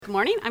Good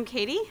morning, I'm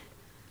Katie.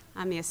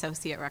 I'm the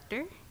Associate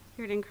Rector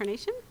here at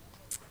Incarnation.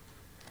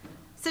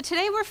 So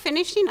today we're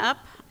finishing up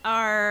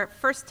our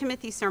 1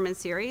 Timothy sermon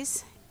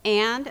series,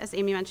 and as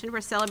Amy mentioned,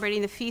 we're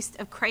celebrating the Feast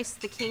of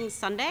Christ the King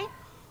Sunday,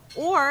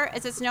 or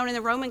as it's known in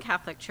the Roman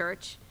Catholic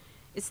Church,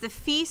 it's the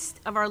Feast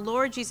of our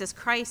Lord Jesus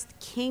Christ,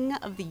 King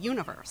of the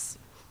Universe.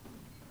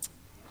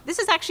 This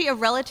is actually a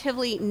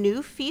relatively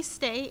new feast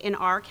day in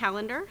our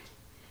calendar,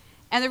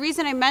 and the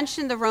reason I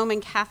mentioned the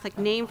Roman Catholic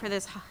name for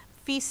this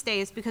feast day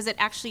is because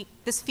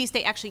this feast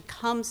day actually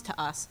comes to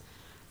us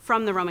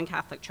from the Roman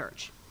Catholic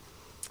Church.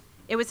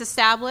 It was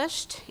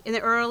established in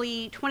the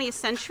early 20th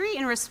century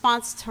in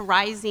response to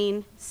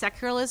rising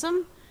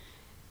secularism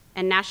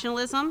and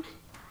nationalism.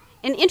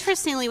 And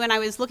interestingly, when I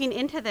was looking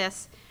into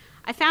this,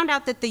 I found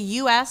out that the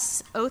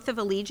U.S. Oath of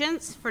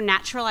Allegiance for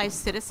naturalized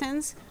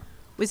citizens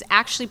was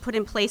actually put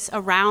in place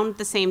around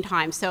the same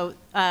time. So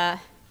the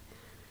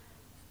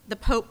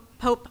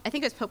Pope, I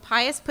think it was Pope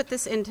Pius, put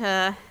this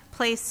into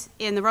place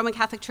in the Roman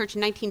Catholic Church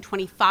in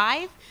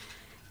 1925,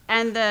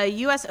 and the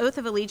U.S. Oath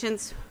of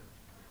Allegiance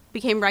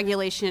became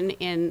regulation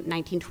in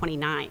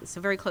 1929, so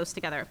very close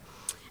together.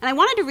 And I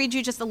wanted to read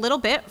you just a little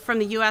bit from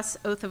the U.S.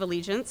 Oath of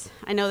Allegiance.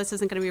 I know this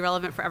isn't going to be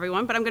relevant for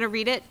everyone, but I'm going to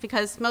read it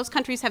because most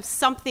countries have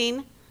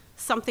something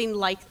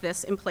like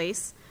this in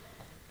place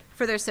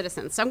for their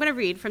citizens. So I'm going to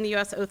read from the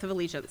U.S. Oath of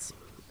Allegiance.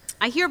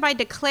 I hereby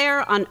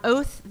declare on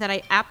oath that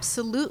I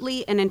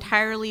absolutely and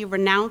entirely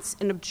renounce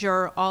and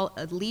abjure all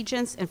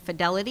allegiance and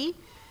fidelity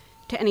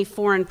to any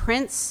foreign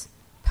prince,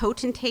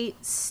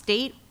 potentate,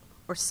 state,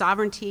 or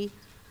sovereignty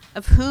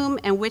of whom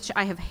and which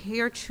I have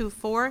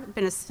heretofore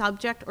been a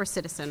subject or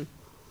citizen.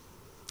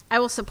 I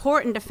will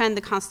support and defend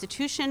the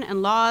Constitution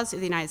and laws of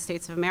the United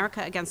States of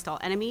America against all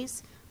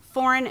enemies,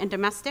 foreign and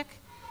domestic.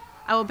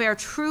 I will bear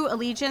true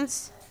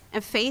allegiance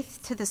and faith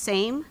to the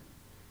same,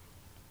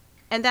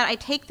 and that I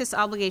take this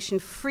obligation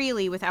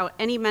freely without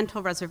any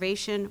mental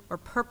reservation or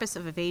purpose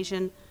of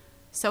evasion,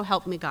 so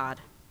help me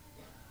God.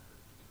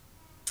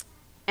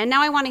 And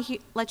now I want to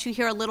let you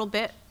hear a little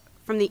bit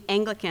from the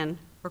Anglican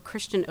or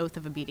Christian Oath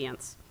of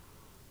Obedience,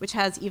 which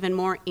has even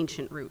more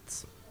ancient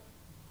roots.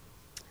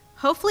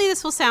 Hopefully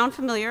this will sound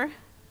familiar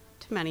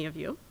to many of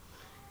you,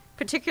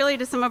 particularly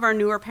to some of our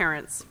newer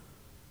parents.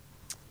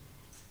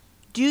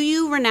 Do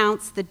you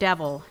renounce the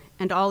devil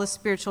and all the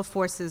spiritual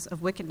forces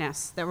of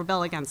wickedness that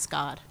rebel against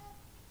God?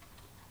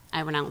 I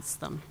renounce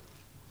them.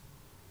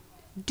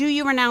 Do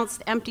you renounce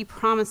the empty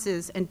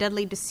promises and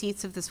deadly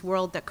deceits of this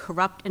world that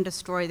corrupt and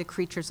destroy the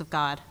creatures of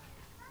God?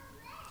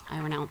 I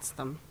renounce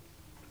them.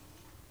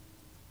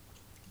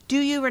 Do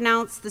you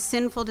renounce the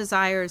sinful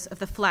desires of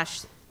the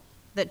flesh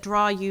that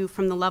draw you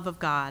from the love of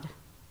God?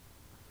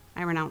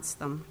 I renounce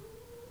them.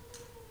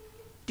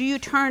 Do you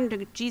turn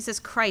to Jesus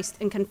Christ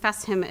and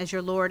confess him as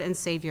your Lord and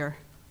Savior?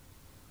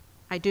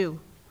 I do.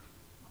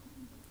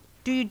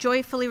 Do you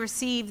joyfully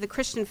receive the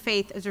Christian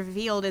faith as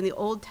revealed in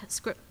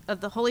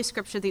the Holy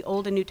Scripture, the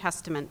Old and New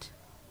Testament?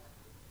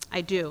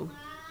 I do.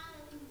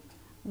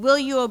 Will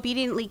you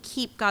obediently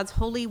keep God's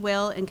holy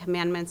will and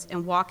commandments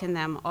and walk in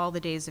them all the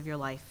days of your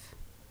life?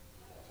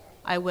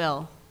 I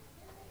will,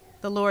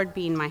 the Lord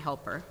being my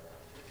helper.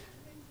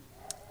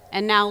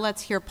 And now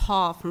let's hear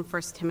Paul from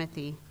 1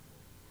 Timothy.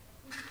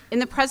 In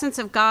the presence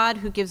of God,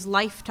 who gives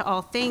life to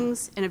all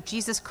things, and of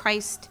Jesus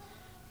Christ,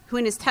 who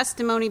in his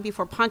testimony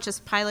before Pontius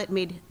Pilate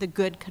made the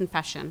good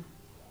confession.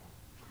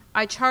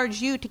 I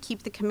charge you to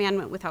keep the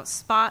commandment without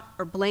spot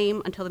or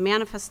blame until the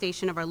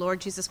manifestation of our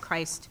Lord Jesus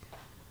Christ,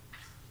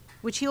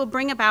 which he will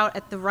bring about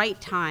at the right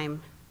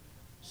time,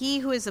 he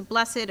who is the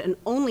blessed and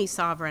only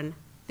sovereign,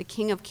 the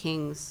King of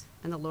kings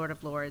and the Lord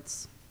of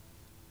lords.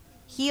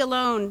 He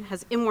alone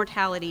has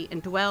immortality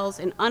and dwells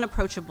in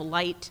unapproachable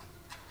light,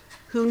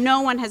 whom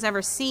no one has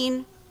ever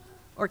seen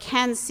or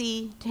can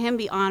see. To him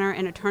be honor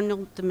and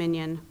eternal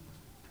dominion.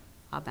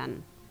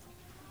 Amen.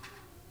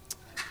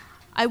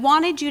 I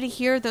wanted you to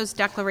hear those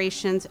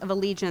declarations of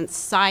allegiance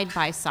side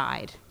by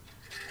side,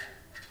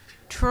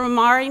 to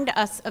remind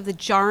us of the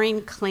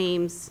jarring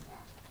claims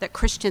that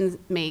Christians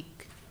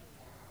make,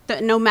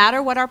 that no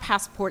matter what our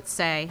passports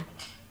say,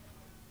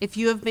 if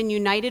you have been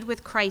united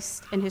with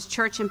Christ and his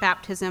church in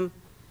baptism,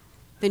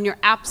 then your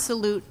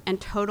absolute and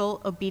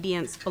total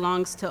obedience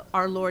belongs to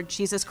our Lord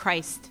Jesus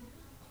Christ,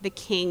 the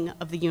King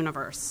of the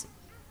universe.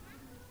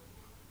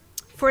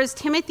 For as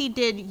Timothy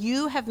did,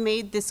 you have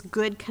made this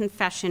good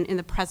confession in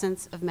the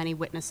presence of many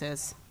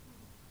witnesses.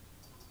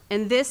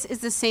 And this is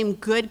the same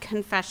good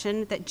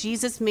confession that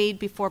Jesus made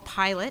before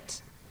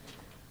Pilate,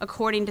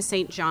 according to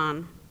St.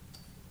 John.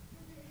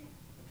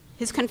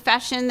 His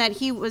confession that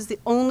he was the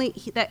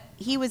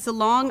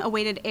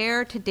long-awaited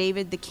heir to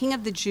David, the King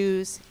of the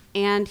Jews,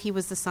 and he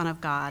was the Son of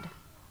God.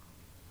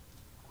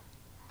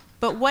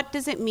 But what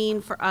does it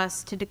mean for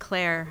us to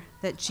declare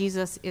that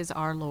Jesus is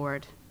our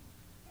Lord?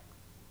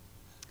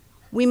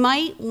 We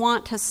might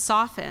want to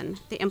soften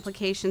the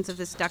implications of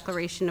this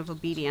declaration of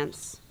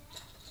obedience.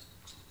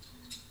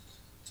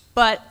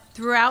 But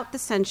throughout the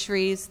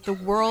centuries, the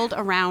world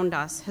around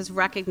us has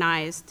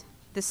recognized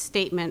this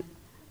statement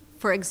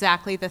for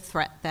exactly the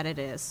threat that it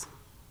is.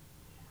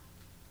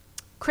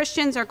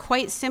 Christians are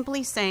quite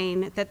simply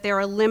saying that there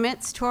are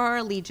limits to our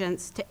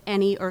allegiance to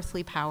any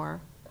earthly power.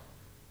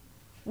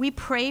 We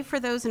pray for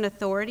those in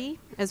authority,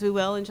 as we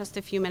will in just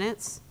a few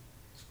minutes,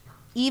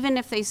 even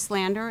if they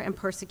slander and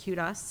persecute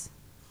us.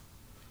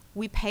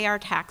 We pay our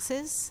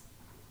taxes,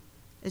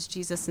 as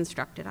Jesus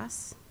instructed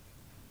us.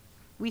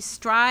 We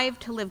strive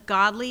to live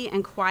godly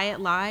and quiet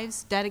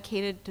lives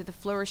dedicated to the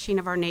flourishing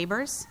of our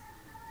neighbors,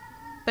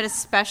 but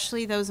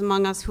especially those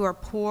among us who are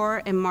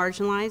poor and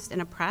marginalized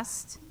and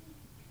oppressed.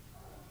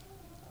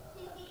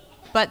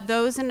 But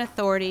those in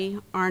authority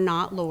are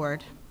not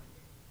Lord.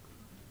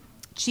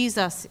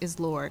 Jesus is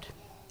Lord.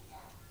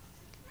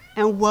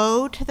 And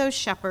woe to those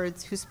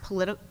shepherds,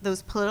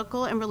 those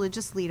political and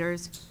religious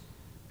leaders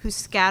who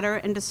scatter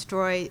and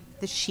destroy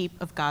the sheep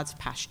of God's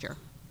pasture.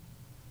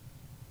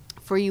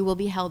 For you will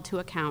be held to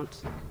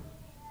account.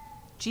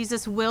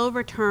 Jesus will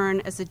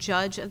return as the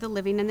judge of the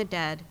living and the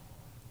dead,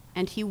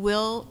 and he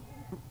will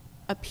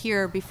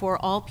appear before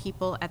all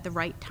people at the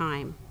right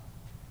time.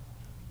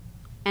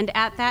 And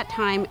at that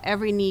time,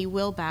 every knee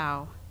will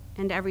bow,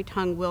 and every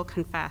tongue will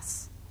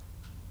confess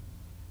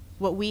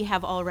what we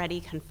have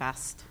already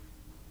confessed,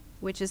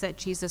 which is that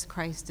Jesus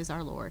Christ is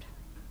our Lord.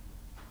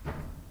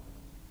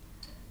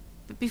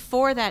 But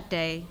before that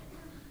day,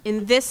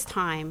 in this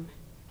time,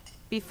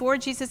 before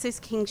Jesus'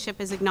 kingship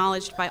is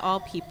acknowledged by all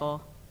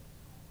people,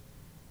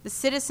 the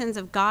citizens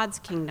of God's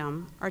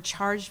kingdom are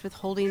charged with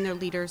holding their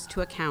leaders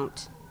to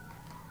account.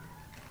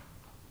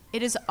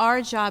 It is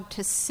our job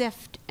to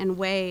sift and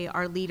weigh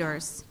our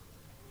leaders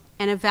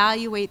and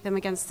evaluate them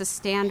against the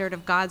standard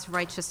of God's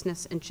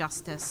righteousness and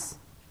justice.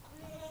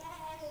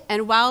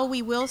 And while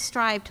we will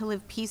strive to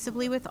live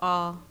peaceably with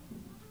all,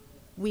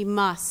 we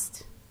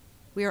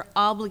are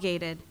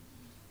obligated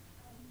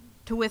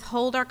to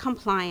withhold our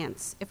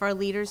compliance if our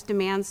leaders'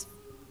 demands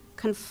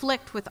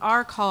conflict with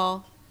our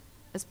call,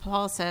 as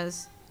Paul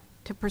says,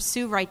 to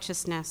pursue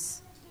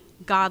righteousness,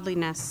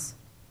 godliness,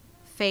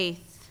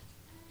 faith,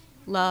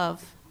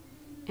 love,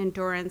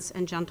 endurance,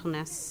 and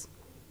gentleness.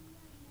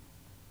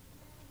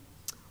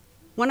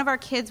 One of our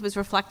kids was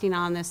reflecting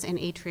on this in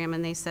Atrium,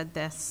 and they said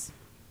this: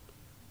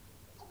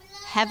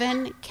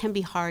 heaven can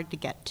be hard to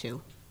get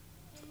to.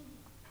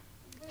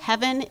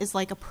 Heaven is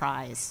like a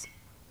prize.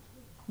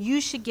 You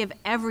should give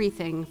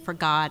everything for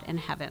God and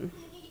heaven.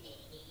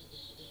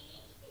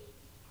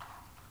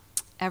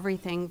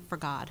 Everything for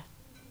God.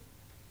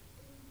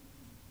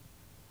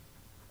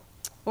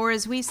 Or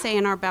as we say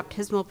in our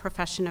baptismal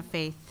profession of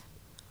faith,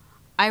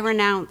 I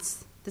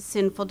renounce the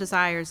sinful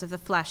desires of the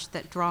flesh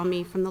that draw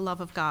me from the love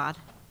of God.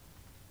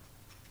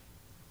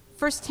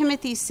 1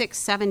 Timothy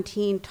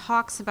 6:17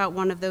 talks about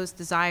one of those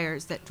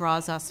desires that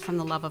draws us from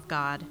the love of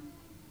God.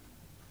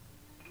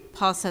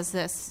 Paul says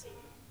this: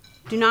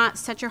 do not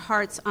set your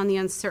hearts on the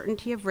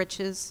uncertainty of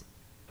riches,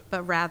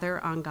 but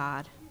rather on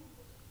God.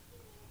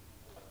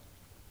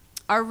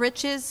 Our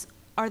riches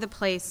are the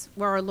place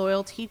where our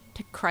loyalty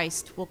to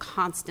Christ will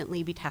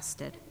constantly be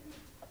tested,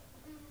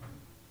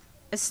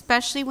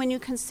 especially when you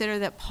consider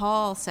that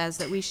Paul says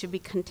that we should be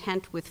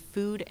content with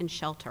food and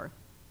shelter.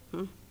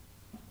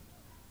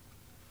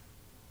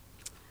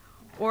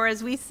 Or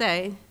as we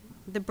say,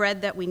 the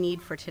bread that we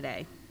need for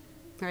today,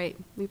 right?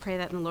 We pray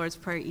that in the Lord's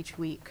Prayer each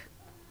week.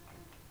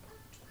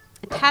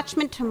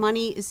 Attachment to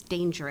money is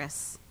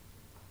dangerous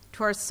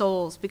to our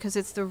souls because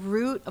it's the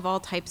root of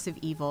all types of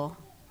evil.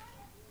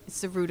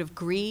 It's the root of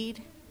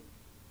greed.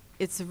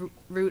 It's the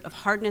root of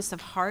hardness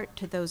of heart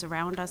to those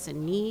around us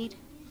in need.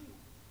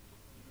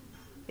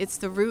 It's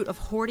the root of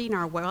hoarding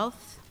our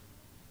wealth.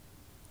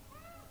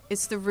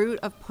 It's the root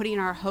of putting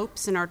our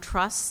hopes and our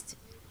trust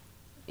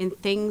in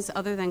things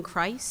other than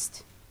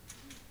Christ.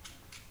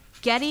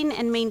 Getting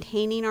and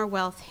maintaining our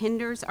wealth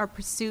hinders our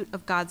pursuit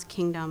of God's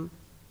kingdom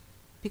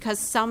because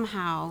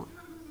somehow,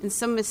 in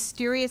some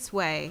mysterious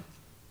way,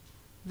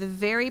 the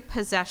very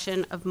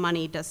possession of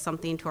money does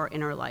something to our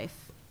inner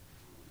life.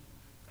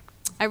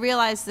 I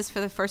realized this for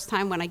the first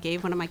time when I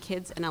gave one of my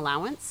kids an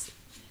allowance,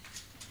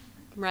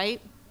 right?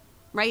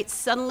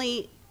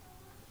 Suddenly,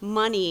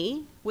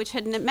 money, which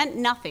had meant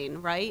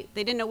nothing, right?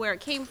 They didn't know where it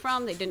came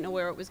from. They didn't know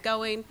where it was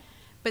going.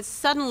 But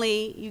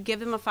suddenly, you give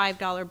them a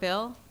 $5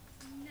 bill,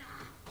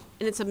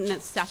 and it's an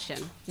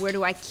obsession. Where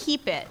do I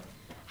keep it?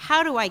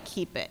 How do I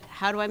keep it?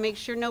 How do I make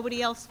sure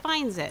nobody else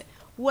finds it?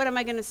 What am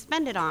I going to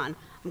spend it on?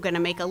 I'm going to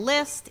make a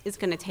list. It's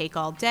going to take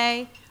all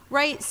day,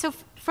 right? So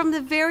from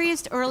the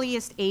various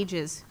earliest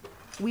ages,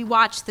 we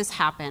watch this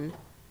happen,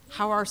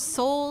 how our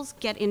souls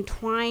get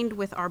entwined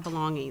with our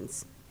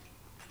belongings.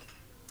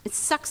 It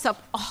sucks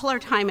up all our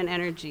time and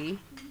energy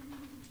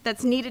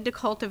that's needed to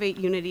cultivate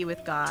unity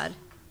with God.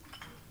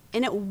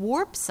 And it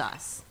warps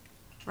us,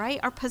 right?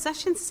 Our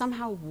possessions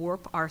somehow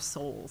warp our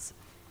souls.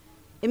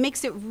 It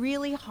makes it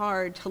really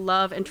hard to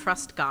love and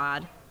trust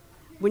God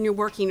when you're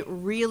working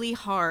really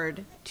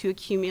hard to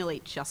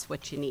accumulate just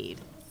what you need.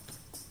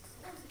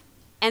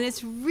 And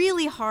it's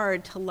really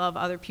hard to love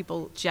other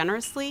people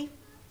generously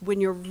when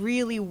you're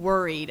really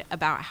worried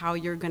about how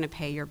you're going to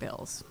pay your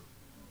bills.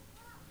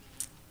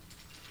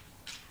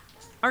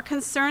 Our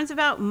concerns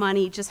about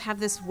money just have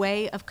this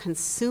way of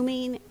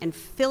consuming and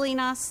filling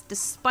us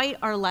despite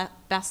our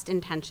best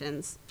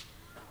intentions.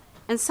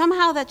 And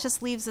somehow that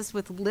just leaves us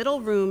with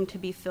little room to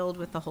be filled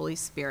with the Holy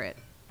Spirit.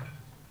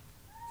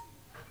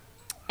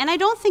 And I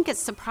don't think it's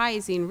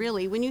surprising,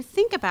 really, when you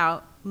think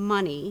about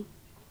money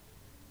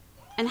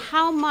and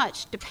how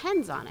much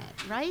depends on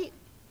it, right?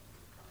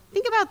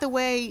 Think about the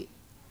way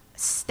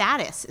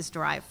status is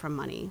derived from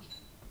money,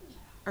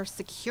 or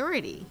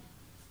security.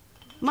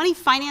 Money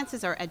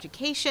finances our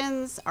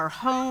educations, our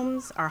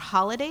homes, our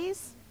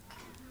holidays,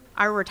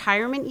 our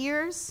retirement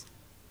years.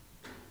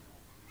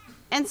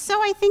 And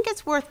so I think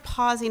it's worth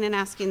pausing and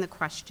asking the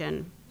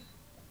question,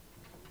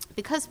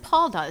 because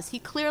Paul does. He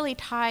clearly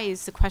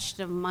ties the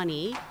question of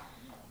money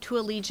to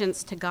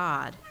allegiance to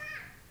God.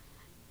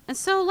 And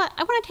so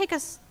I want to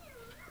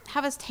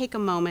have us take a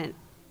moment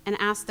and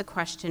ask the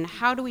question,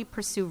 how do we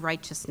pursue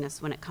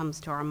righteousness when it comes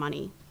to our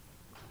money?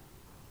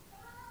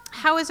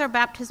 How, as our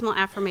baptismal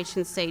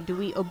affirmations say, do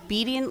we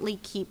obediently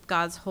keep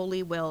God's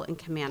holy will and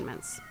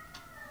commandments?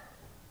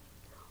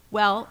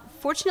 Well,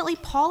 fortunately,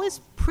 Paul is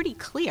pretty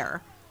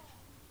clear.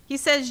 He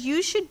says,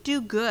 you should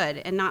do good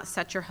and not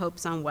set your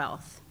hopes on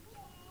wealth.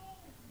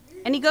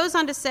 And he goes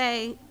on to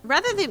say,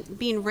 rather than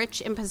being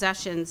rich in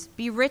possessions,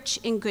 be rich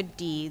in good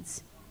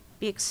deeds,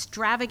 be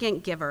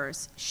extravagant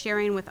givers,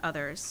 sharing with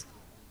others.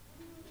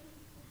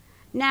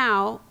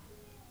 Now,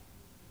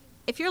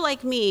 if you're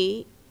like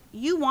me,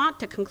 you want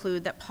to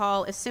conclude that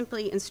Paul is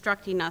simply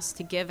instructing us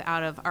to give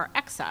out of our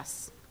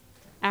excess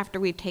after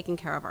we've taken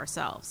care of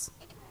ourselves.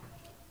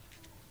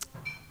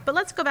 But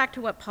let's go back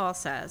to what Paul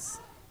says.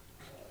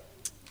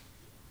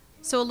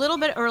 So a little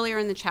bit earlier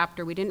in the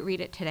chapter, we didn't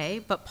read it today,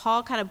 but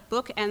Paul kind of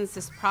bookends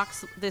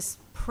this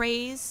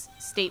praise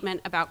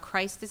statement about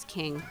Christ as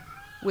King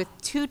with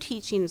two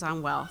teachings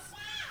on wealth.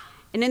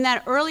 And in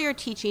that earlier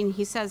teaching,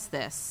 he says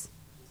this: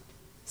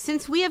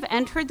 since we have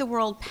entered the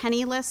world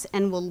penniless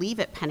and will leave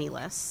it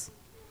penniless,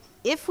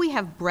 if we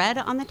have bread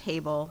on the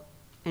table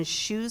and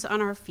shoes on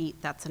our feet,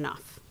 that's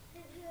enough.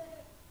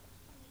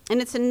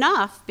 And it's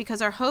enough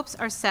because our hopes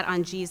are set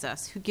on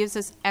Jesus, who gives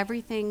us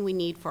everything we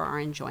need for our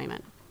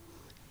enjoyment.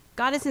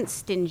 God isn't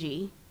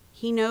stingy.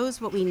 He knows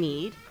what we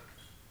need,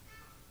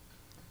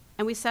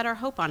 and we set our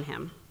hope on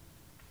him.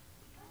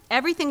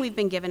 Everything we've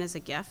been given is a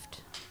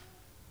gift.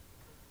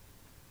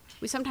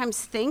 We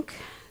sometimes think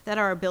that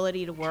our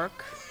ability to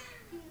work,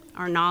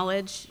 our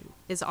knowledge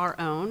is our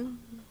own,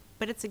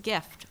 but it's a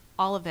gift,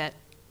 all of it.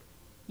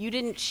 You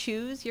didn't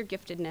choose your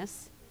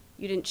giftedness.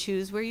 You didn't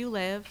choose where you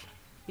live.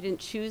 You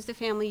didn't choose the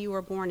family you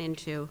were born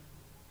into.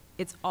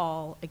 It's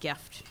all a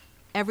gift,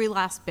 every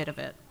last bit of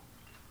it.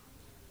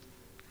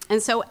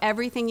 And so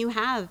everything you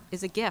have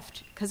is a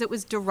gift because it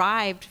was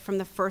derived from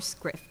the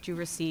first gift you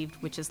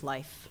received, which is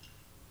life.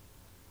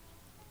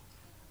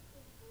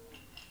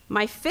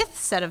 My fifth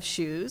set of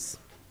shoes,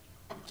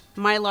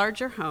 my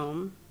larger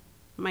home,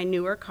 my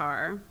newer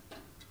car,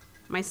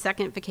 my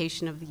second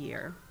vacation of the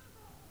year,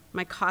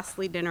 my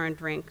costly dinner and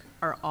drink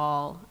are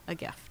all a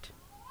gift.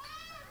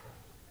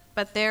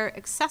 But they're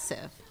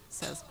excessive,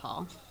 says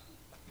Paul.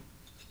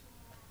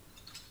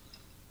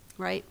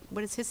 Right?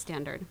 What is his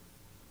standard?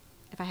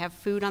 If I have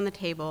food on the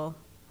table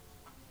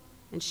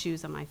and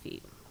shoes on my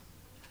feet.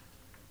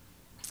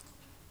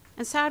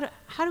 And so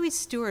how do we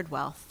steward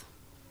wealth?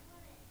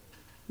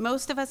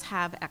 Most of us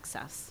have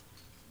excess.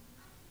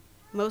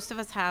 Most of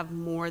us have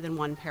more than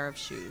one pair of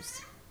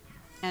shoes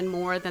and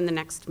more than the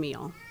next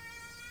meal.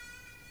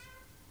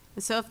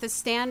 And so if the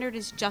standard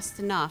is just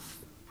enough,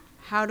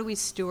 how do we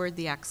steward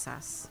the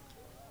excess?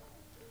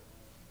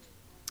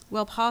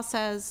 Well, Paul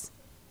says,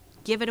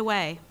 give it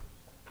away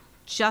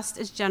just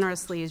as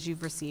generously as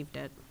you've received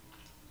it.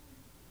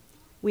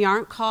 We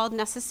aren't called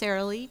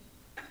necessarily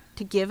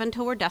to give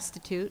until we're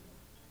destitute,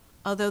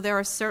 although there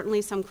are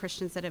certainly some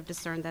Christians that have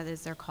discerned that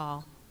is their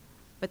call.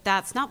 But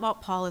that's not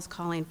what Paul is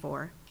calling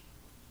for.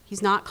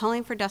 He's not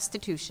calling for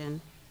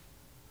destitution,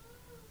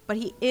 but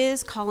he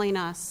is calling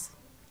us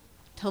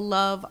to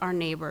love our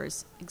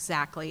neighbors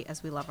exactly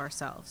as we love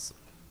ourselves.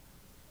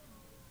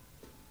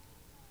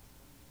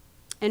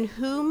 And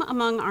whom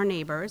among our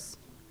neighbors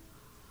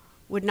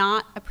would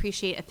not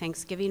appreciate a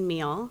Thanksgiving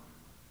meal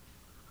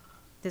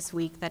this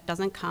week that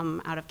doesn't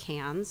come out of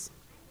cans,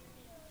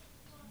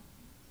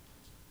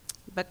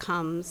 but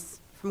comes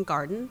from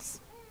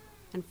gardens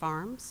and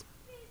farms?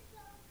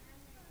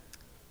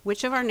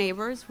 Which of our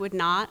neighbors would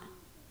not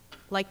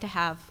like to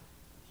have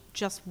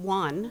just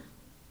one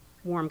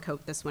warm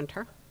coat this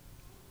winter?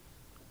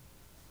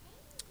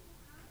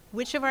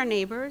 Which of our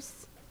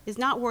neighbors is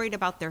not worried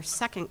about their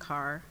second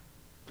car,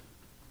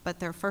 but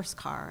their first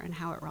car and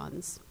how it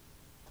runs?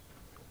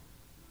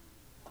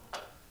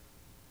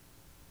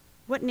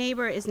 What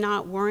neighbor is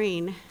not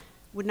worrying,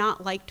 would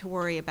not like to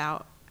worry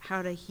about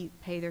how to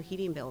pay their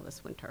heating bill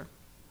this winter?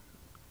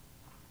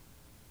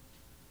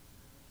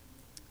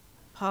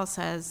 Paul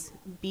says,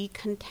 be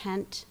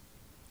content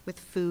with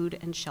food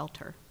and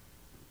shelter.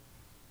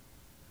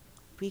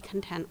 Be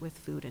content with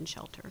food and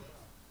shelter.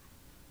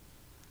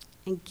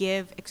 And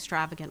give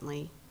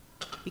extravagantly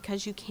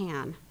because you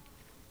can.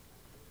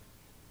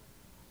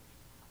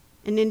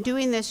 And in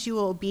doing this, you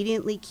will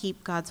obediently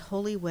keep God's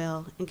holy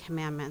will and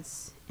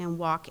commandments and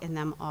walk in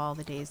them all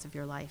the days of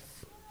your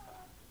life.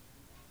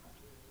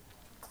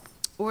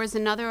 Or as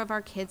another of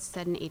our kids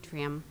said in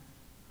Atrium,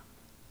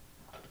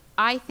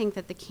 I think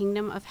that the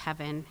kingdom of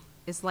heaven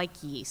is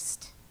like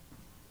yeast,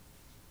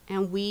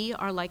 and we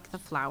are like the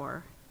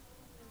flour.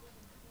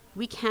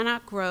 We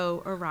cannot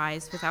grow or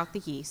rise without the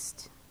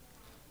yeast.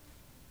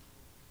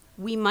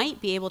 We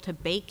might be able to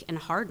bake and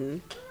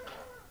harden,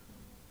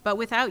 but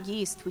without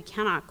yeast, we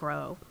cannot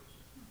grow.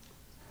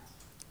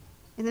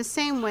 In the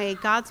same way,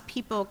 God's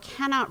people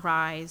cannot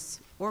rise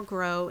or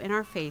grow in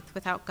our faith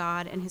without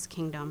God and his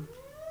kingdom.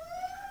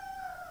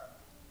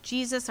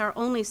 Jesus, our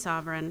only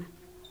sovereign,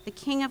 the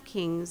King of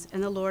kings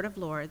and the Lord of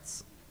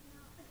lords,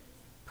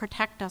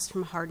 protect us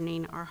from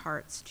hardening our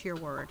hearts to your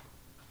word.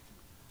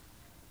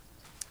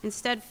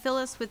 Instead, fill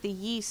us with the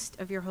yeast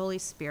of your Holy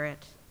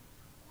Spirit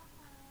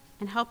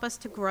and help us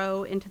to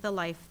grow into the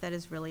life that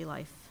is really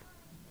life.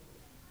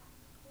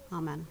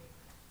 Amen.